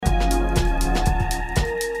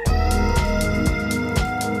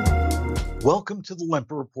Welcome to the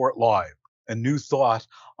Lempert Report Live, a new thought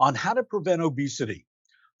on how to prevent obesity.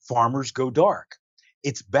 Farmers go dark.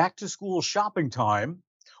 It's back to school shopping time.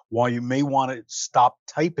 While you may want to stop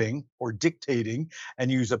typing or dictating and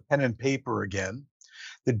use a pen and paper again,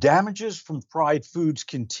 the damages from fried foods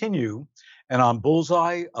continue, and on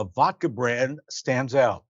Bullseye, a vodka brand stands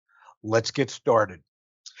out. Let's get started.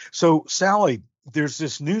 So, Sally, there's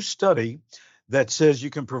this new study that says you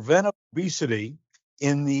can prevent obesity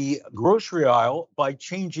in the grocery aisle by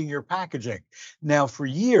changing your packaging. Now, for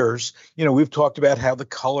years, we've talked about how the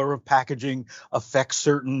color of packaging affects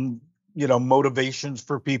certain, motivations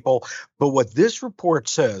for people. But what this report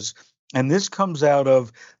says, and this comes out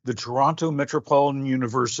of the Toronto Metropolitan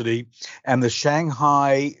University and the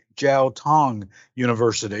Shanghai Jiao Tong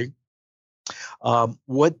University,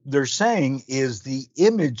 what they're saying is the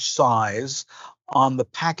image size on the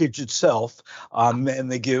package itself,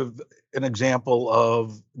 and they give an example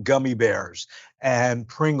of gummy bears and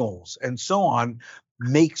Pringles and so on,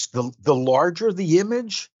 makes the larger the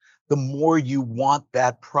image, the more you want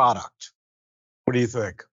that product. What do you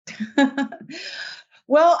think?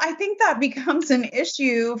 Well, I think that becomes an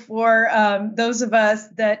issue for those of us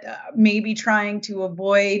that may be trying to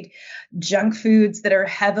avoid junk foods that are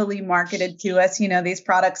heavily marketed to us. These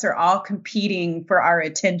products are all competing for our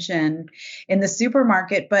attention in the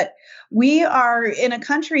supermarket, but we are in a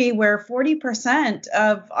country where 40%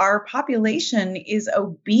 of our population is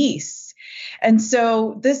obese. And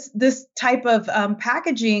so this type of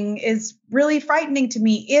packaging is really frightening to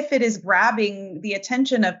me if it is grabbing the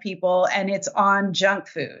attention of people and it's on junk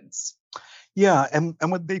foods. Yeah, and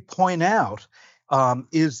what they point out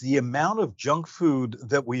is the amount of junk food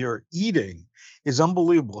that we are eating is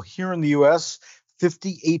unbelievable. Here in the U.S.,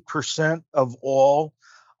 58% of all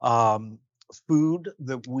food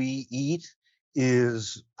that we eat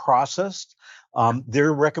is processed.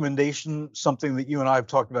 Their recommendation, something that you and I have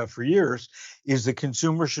talked about for years, is that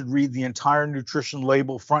consumers should read the entire nutrition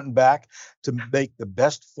label front and back to make the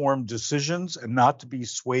best formed decisions and not to be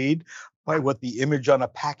swayed by what the image on a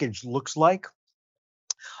package looks like.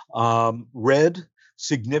 Red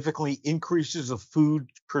significantly increases the food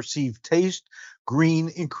perceived taste. Green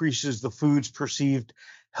increases the food's perceived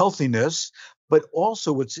healthiness. But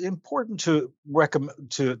also, what's important to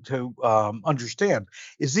understand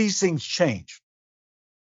is these things change.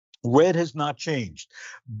 Red has not changed,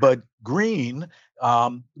 but green,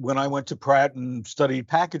 when I went to Pratt and studied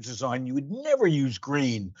package design, you would never use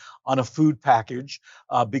green on a food package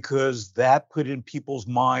because that put in people's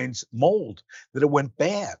minds mold, that it went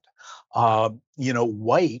bad.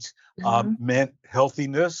 White meant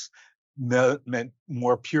healthiness, meant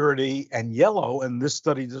more purity, and yellow, and this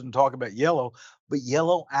study doesn't talk about yellow, but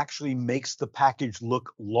yellow actually makes the package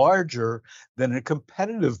look larger than a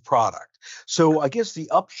competitive product. So I guess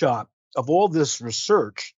the upshot of all this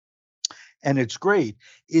research, and it's great,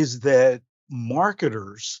 is that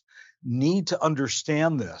marketers need to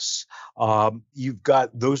understand this. You've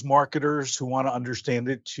got those marketers who want to understand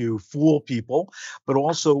it to fool people, but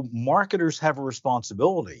also marketers have a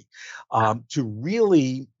responsibility to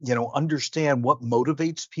really, understand what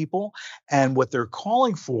motivates people. And what they're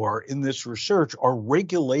calling for in this research are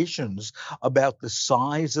regulations about the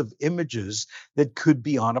size of images that could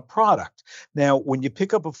be on a product. Now, when you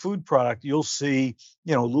pick up a food product, you'll see,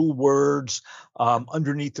 little words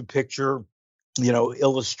underneath the picture,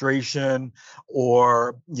 illustration,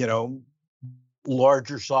 or,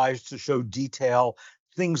 larger size to show detail,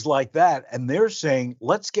 things like that. And they're saying,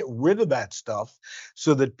 let's get rid of that stuff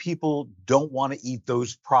so that people don't want to eat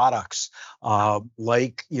those products,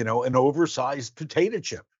 like, an oversized potato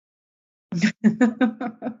chip.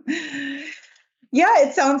 Yeah,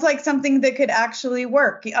 it sounds like something that could actually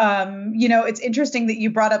work. It's interesting that you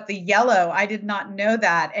brought up the yellow. I did not know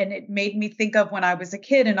that. And it made me think of when I was a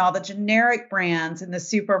kid and all the generic brands in the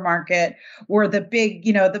supermarket were the big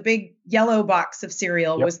yellow box of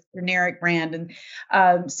cereal. Yep. Was the generic brand. And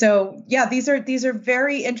these are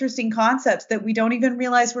very interesting concepts that we don't even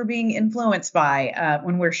realize we're being influenced by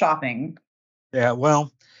when we're shopping. Yeah,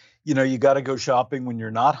 well, you got to go shopping when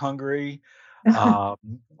you're not hungry,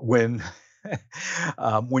 when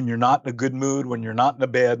you're not in a good mood, when you're not in a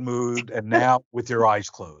bad mood, and now with your eyes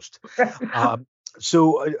closed.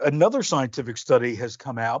 So another scientific study has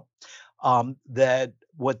come out that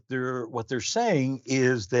what they're saying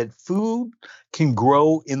is that food can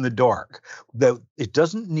grow in the dark. That it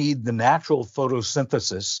doesn't need the natural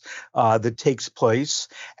photosynthesis that takes place,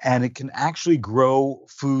 and it can actually grow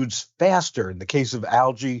foods faster. In the case of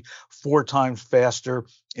algae, 4 times faster.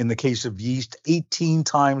 In the case of yeast, 18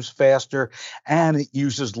 times faster, and it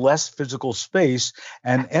uses less physical space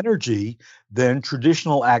and energy than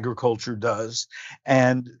traditional agriculture does.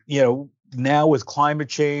 And, now with climate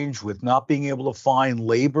change, with not being able to find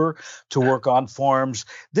labor to work on farms,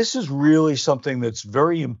 this is really something that's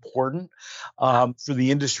very important for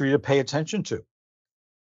the industry to pay attention to.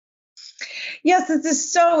 Yes, this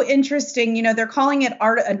is so interesting. They're calling it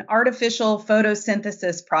an artificial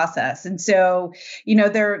photosynthesis process, and so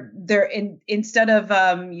instead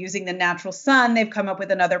of using the natural sun, they've come up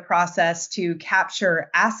with another process to capture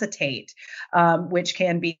acetate, which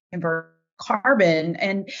can be converted carbon.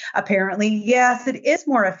 And apparently, yes, it is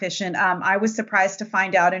more efficient. I was surprised to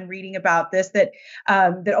find out in reading about this that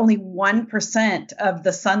only 1% of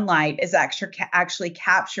the sunlight is actually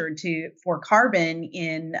captured for carbon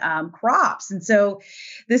in crops. And so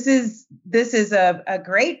this is a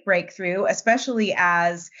great breakthrough, especially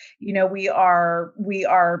as we're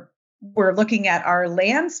looking at our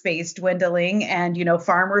land space dwindling, and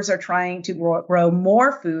farmers are trying to grow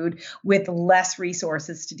more food with less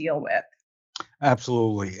resources to deal with.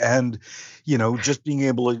 Absolutely. And, just being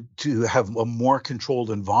able to have a more controlled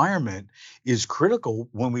environment is critical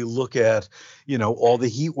when we look at, all the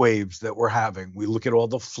heat waves that we're having. We look at all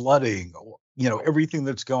the flooding, everything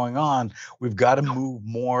that's going on. We've got to move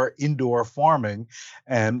more indoor farming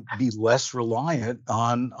and be less reliant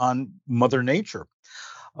on Mother Nature.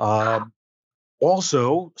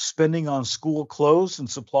 Also, spending on school clothes and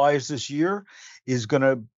supplies this year is going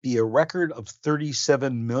to be a record of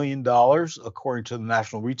 $37 million, according to the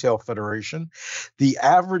National Retail Federation. The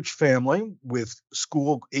average family with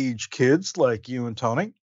school-age kids like you and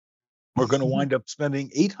Tony are going to wind up spending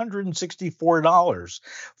 $864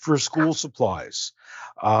 for school supplies.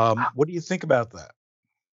 What do you think about that?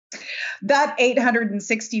 That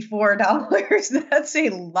 $864, that's a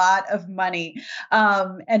lot of money.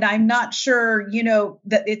 And I'm not sure,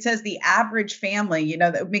 that it says the average family,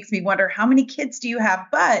 that makes me wonder, how many kids do you have?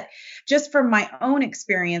 But just from my own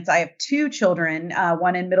experience, I have 2 children,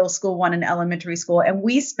 one in middle school, one in elementary school, and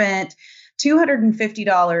we spent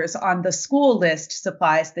 $250 on the school list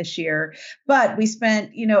supplies this year, but we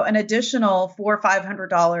spent, an additional $400 or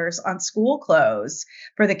 $500 on school clothes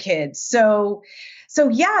for the kids. So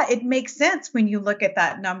yeah, it makes sense when you look at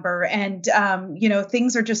that number, and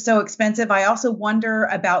things are just so expensive. I also wonder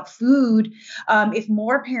about food. If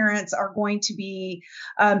more parents are going to be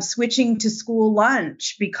switching to school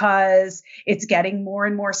lunch because it's getting more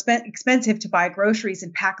and more expensive to buy groceries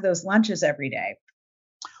and pack those lunches every day.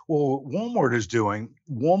 Well, Walmart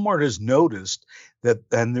has noticed that,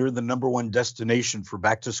 and they're the number one destination for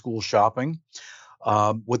back to school shopping.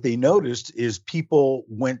 What they noticed is people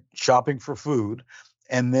went shopping for food,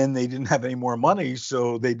 and then they didn't have any more money,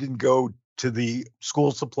 so they didn't go to the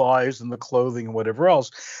school supplies and the clothing and whatever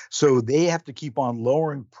else. So they have to keep on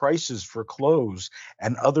lowering prices for clothes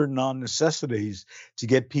and other non-necessities to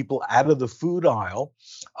get people out of the food aisle.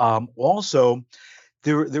 Also,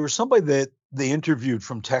 there was somebody that they interviewed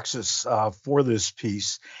from Texas for this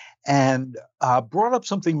piece, and brought up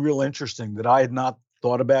something real interesting that I had not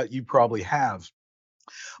thought about. You probably have.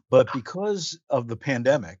 But because of the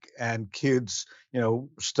pandemic and kids,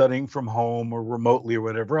 studying from home or remotely or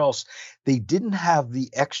whatever else, they didn't have the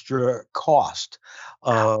extra cost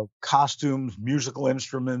of costumes, musical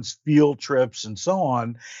instruments, field trips, and so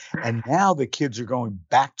on. And now the kids are going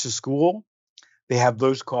back to school. They have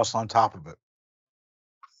those costs on top of it.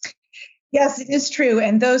 Yes, it is true,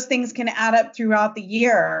 and those things can add up throughout the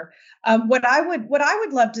year. What I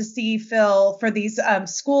would love to see, Phil, for these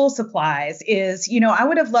school supplies is, I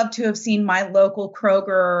would have loved to have seen my local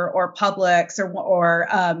Kroger or Publix or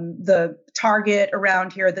the Target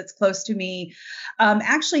around here that's close to me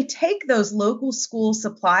actually take those local school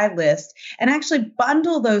supply lists and actually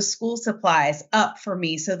bundle those school supplies up for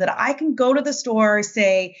me so that I can go to the store,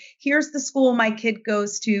 say, here's the school my kid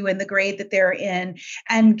goes to and the grade that they're in,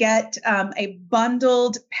 and get a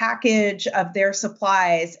bundled package of their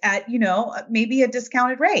supplies at, maybe a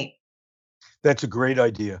discounted rate. That's a great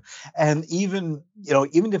idea. And even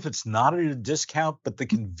if it's not at a discount, but the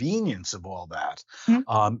convenience of all that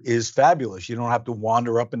is fabulous. You don't have to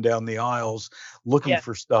wander up and down the aisles looking Yeah.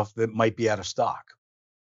 for stuff that might be out of stock.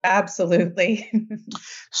 Absolutely.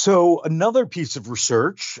 So another piece of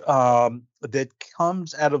research that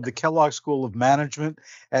comes out of the Kellogg School of Management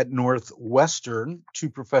at Northwestern, two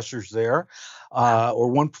professors there, or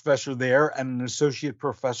one professor there, and an associate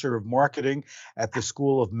professor of marketing at the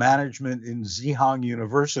School of Management in Zhejiang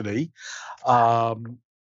University, um,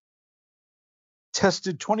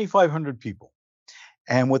 tested 2,500 people.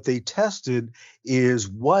 And what they tested is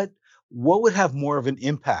what would have more of an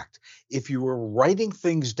impact if you were writing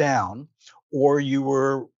things down or you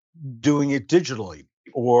were doing it digitally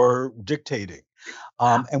or dictating.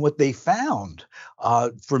 And what they found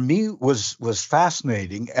for me was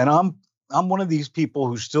fascinating. And I'm one of these people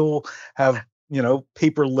who still have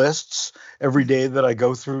paper lists every day that I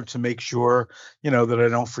go through to make sure that I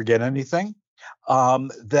don't forget anything.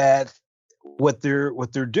 That what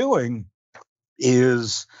they're doing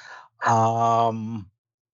is um,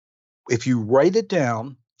 if you write it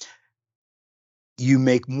down, you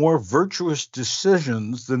make more virtuous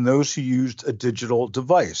decisions than those who used a digital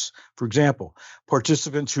device. For example,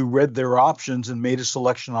 participants who read their options and made a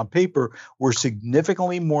selection on paper were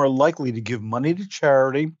significantly more likely to give money to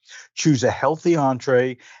charity, choose a healthy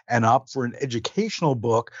entree, and opt for an educational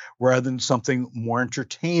book rather than something more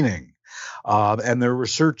entertaining. And their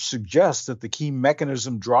research suggests that the key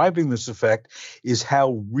mechanism driving this effect is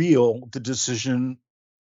how real the decision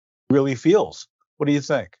really feels. What do you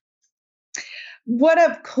think? What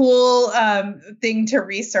a cool thing to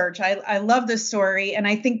research. I love this story. And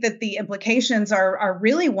I think that the implications are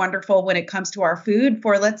really wonderful when it comes to our food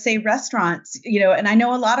for, let's say, restaurants, and I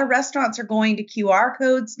know a lot of restaurants are going to QR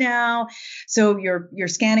codes now. So you're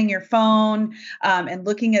scanning your phone and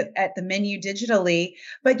looking at the menu digitally.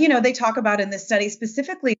 But, they talk about in this study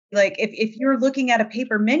specifically, like if you're looking at a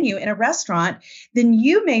paper menu in a restaurant, then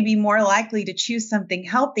you may be more likely to choose something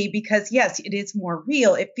healthy because, yes, it is more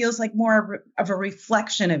real. It feels like more of a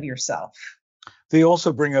reflection of yourself. They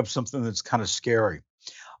also bring up something that's kind of scary.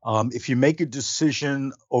 If you make a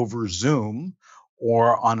decision over Zoom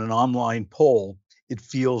or on an online poll, it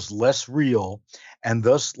feels less real and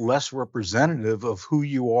thus less representative of who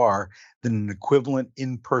you are than an equivalent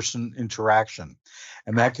in person interaction.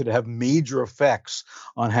 And that could have major effects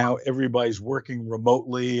on how everybody's working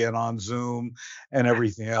remotely and on Zoom and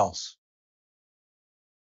everything else.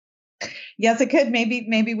 Yes, it could.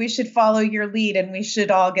 Maybe we should follow your lead and we should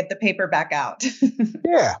all get the paper back out.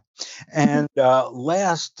 Yeah. And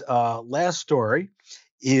last story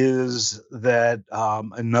is that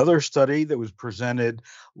another study that was presented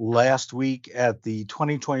last week at the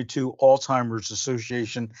 2022 Alzheimer's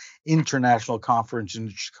Association International Conference in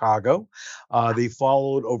Chicago. They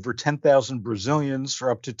followed over 10,000 Brazilians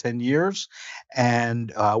for up to 10 years.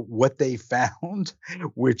 And what they found,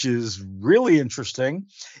 which is really interesting,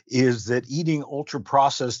 is that eating ultra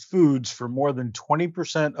processed foods for more than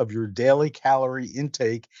 20% of your daily calorie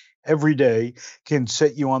intake every day can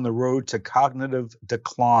set you on the road to cognitive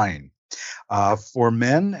decline. For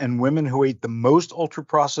men and women who ate the most ultra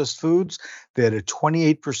processed foods, they had a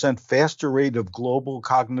 28% faster rate of global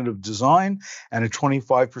cognitive decline and a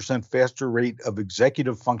 25% faster rate of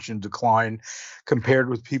executive function decline compared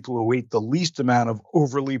with people who ate the least amount of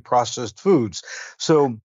overly processed foods.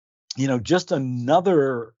 So, just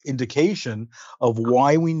another indication of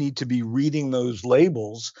why we need to be reading those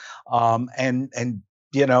labels and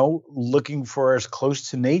looking for as close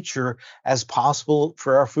to nature as possible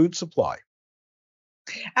for our food supply.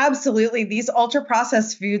 Absolutely. These ultra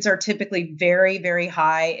processed foods are typically very, very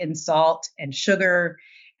high in salt and sugar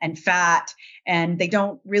and fat, and they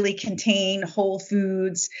don't really contain whole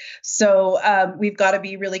foods. So we've got to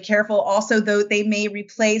be really careful. Also, though, they may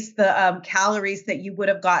replace the calories that you would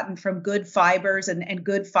have gotten from good fibers, and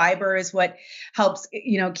good fiber is what helps,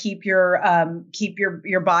 keep your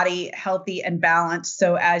body healthy and balanced.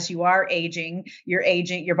 So as you are aging,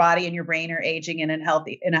 your body and your brain are aging in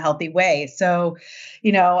a healthy way. So,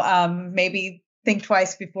 maybe think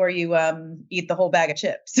twice before you eat the whole bag of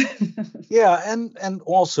chips. Yeah, and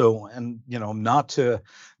also, not to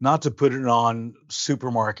put it on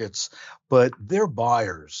supermarkets, but their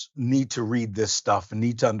buyers need to read this stuff and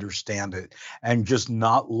need to understand it, and just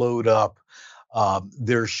not load up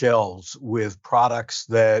their shelves with products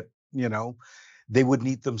that they wouldn't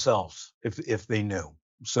eat themselves if they knew.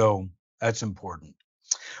 So that's important.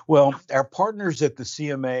 Well, our partners at the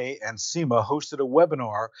CMA and SEMA hosted a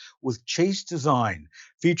webinar with Chase Design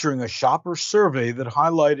featuring a shopper survey that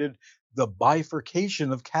highlighted the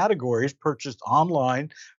bifurcation of categories purchased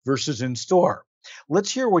online versus in store.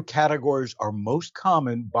 Let's hear what categories are most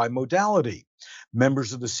common by modality.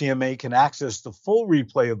 Members of the CMA can access the full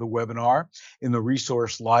replay of the webinar in the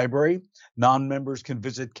resource library. Non-members can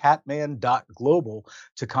visit catman.global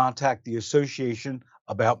to contact the association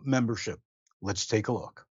about membership. Let's take a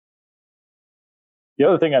look. The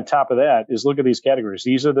other thing on top of that is look at these categories.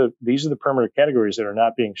 These are the permanent categories that are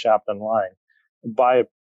not being shopped online by a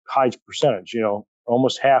high percentage.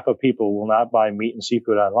 Almost half of people will not buy meat and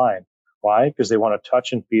seafood online. Why? Because they want to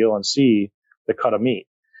touch and feel and see the cut of meat.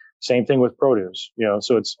 Same thing with produce.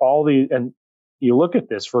 So it's and you look at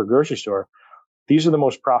this for a grocery store, these are the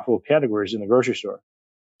most profitable categories in the grocery store.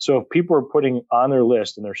 So if people are putting on their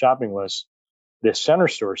list and their shopping list, the center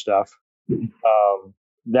store stuff,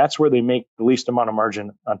 that's where they make the least amount of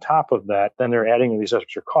margin. On top of that, then they're adding these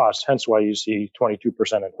extra costs, hence why you see 22%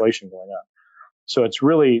 inflation going on. So it's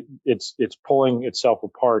really, it's pulling itself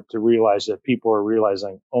apart to realize that people are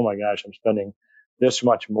realizing, oh my gosh, I'm spending this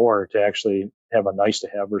much more to actually have a nice to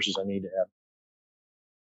have versus a need to have.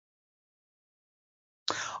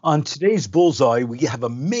 On today's Bullseye, we have a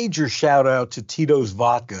major shout out to Tito's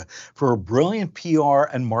Vodka for a brilliant PR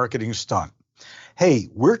and marketing stunt. Hey,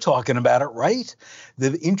 we're talking about it, right?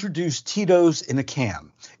 They've introduced Tito's in a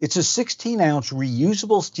can. It's a 16-ounce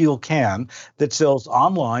reusable steel can that sells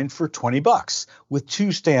online for $20 with two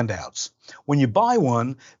standouts. When you buy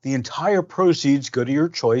one, the entire proceeds go to your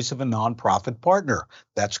choice of a nonprofit partner.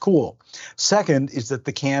 That's cool. Second is that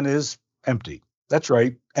the can is empty. That's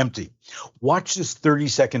right, empty. Watch this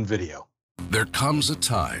 30-second video. There comes a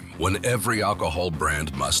time when every alcohol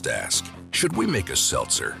brand must ask, should we make a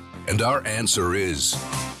seltzer? And our answer is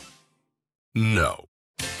no.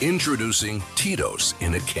 Introducing Tito's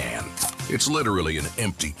in a can. It's literally an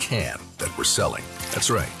empty can that we're selling.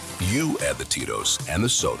 That's right. You add the Tito's and the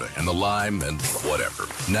soda and the lime and whatever.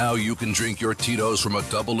 Now you can drink your Tito's from a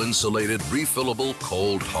double-insulated, refillable,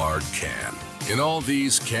 cold, hard can. In all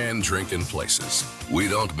these can-drinking places, we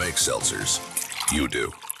don't make seltzers. You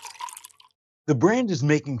do. The brand is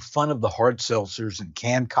making fun of the hard seltzers and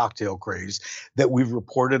canned cocktail craze that we've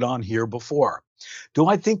reported on here before. Do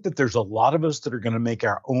I think that there's a lot of us that are going to make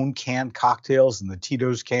our own canned cocktails in the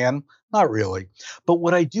Tito's can? Not really. But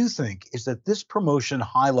what I do think is that this promotion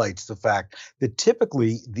highlights the fact that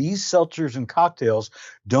typically these seltzers and cocktails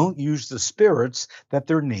don't use the spirits that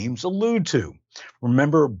their names allude to.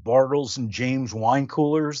 Remember Bartles and James wine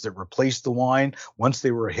coolers that replaced the wine once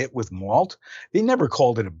they were hit with malt? They never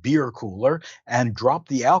called it a beer cooler and dropped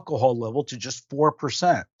the alcohol level to just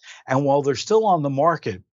 4%. And while they're still on the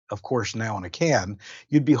market, of course, now in a can,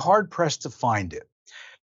 you'd be hard-pressed to find it.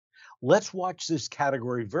 Let's watch this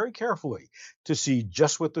category very carefully to see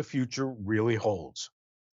just what the future really holds.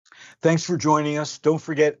 Thanks for joining us. Don't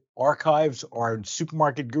forget, archives are on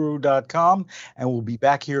supermarketguru.com, and we'll be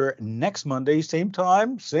back here next Monday, same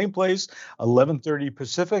time, same place, 11:30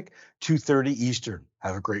 Pacific, 2:30 Eastern.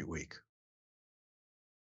 Have a great week.